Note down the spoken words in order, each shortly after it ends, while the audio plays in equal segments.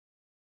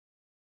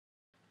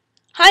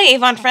Hi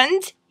Avon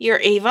friends, your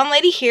Avon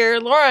lady here,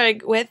 Laura,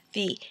 with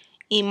the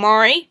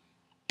Imari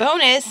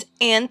Bonus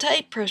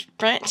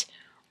Anti-Perspirant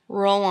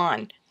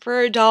Roll-On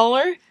for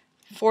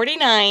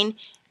 $1.49.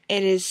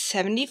 It is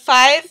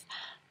 75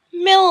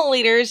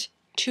 milliliters,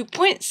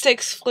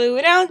 2.6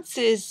 fluid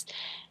ounces,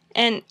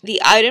 and the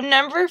item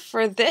number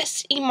for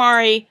this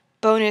Imari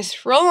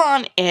Bonus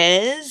Roll-On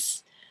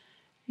is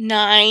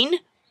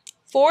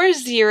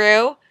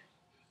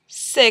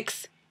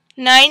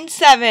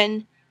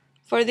 940697.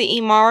 For the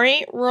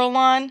Imari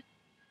Roll-On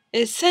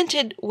is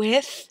scented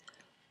with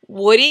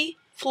woody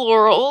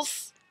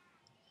florals.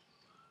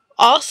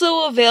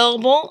 Also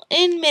available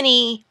in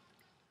mini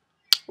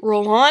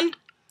Roll-On,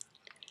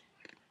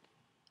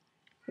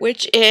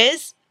 which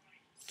is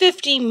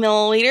 50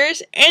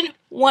 milliliters and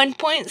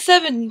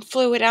 1.7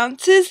 fluid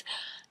ounces,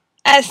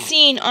 as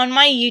seen on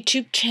my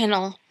YouTube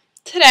channel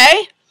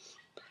today.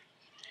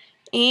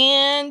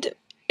 And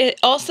it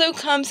also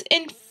comes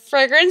in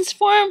fragrance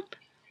form,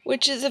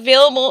 which is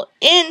available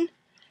in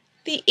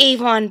the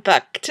Avon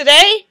book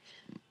today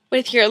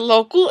with your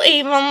local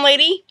Avon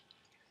lady.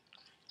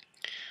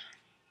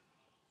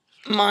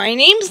 My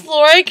name's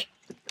Laura.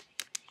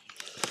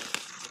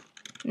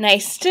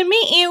 Nice to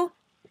meet you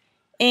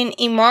in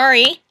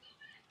Imari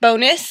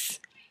Bonus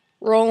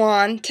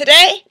Roll-On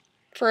today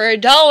for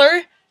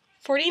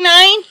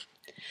 $1.49.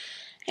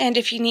 And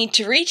if you need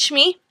to reach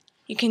me,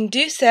 you can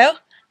do so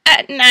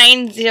at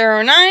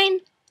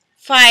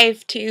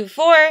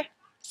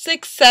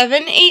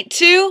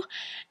 909-524-6782,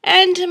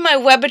 and my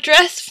web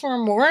address for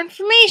more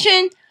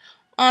information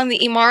on the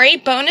Imari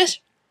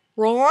Bonus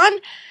Roll-On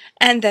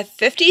and the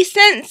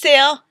 50-cent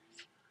sale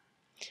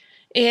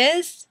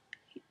is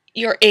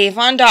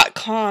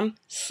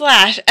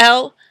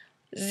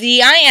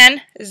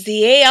youravon.com/LZINZALIAN.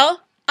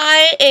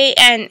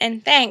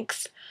 And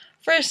thanks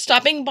for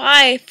stopping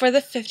by for the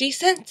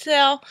 50-cent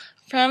sale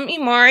from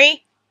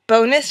Imari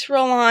Bonus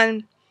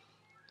Roll-On.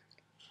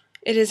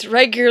 It is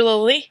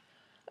regularly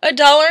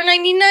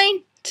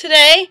 $1.99.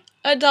 Today,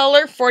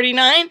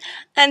 $1.49,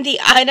 and the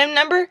item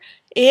number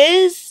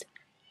is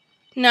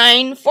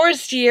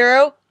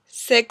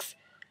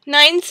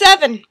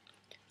 940697.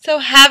 So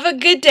have a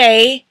good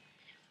day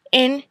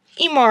in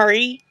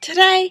Imari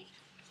today.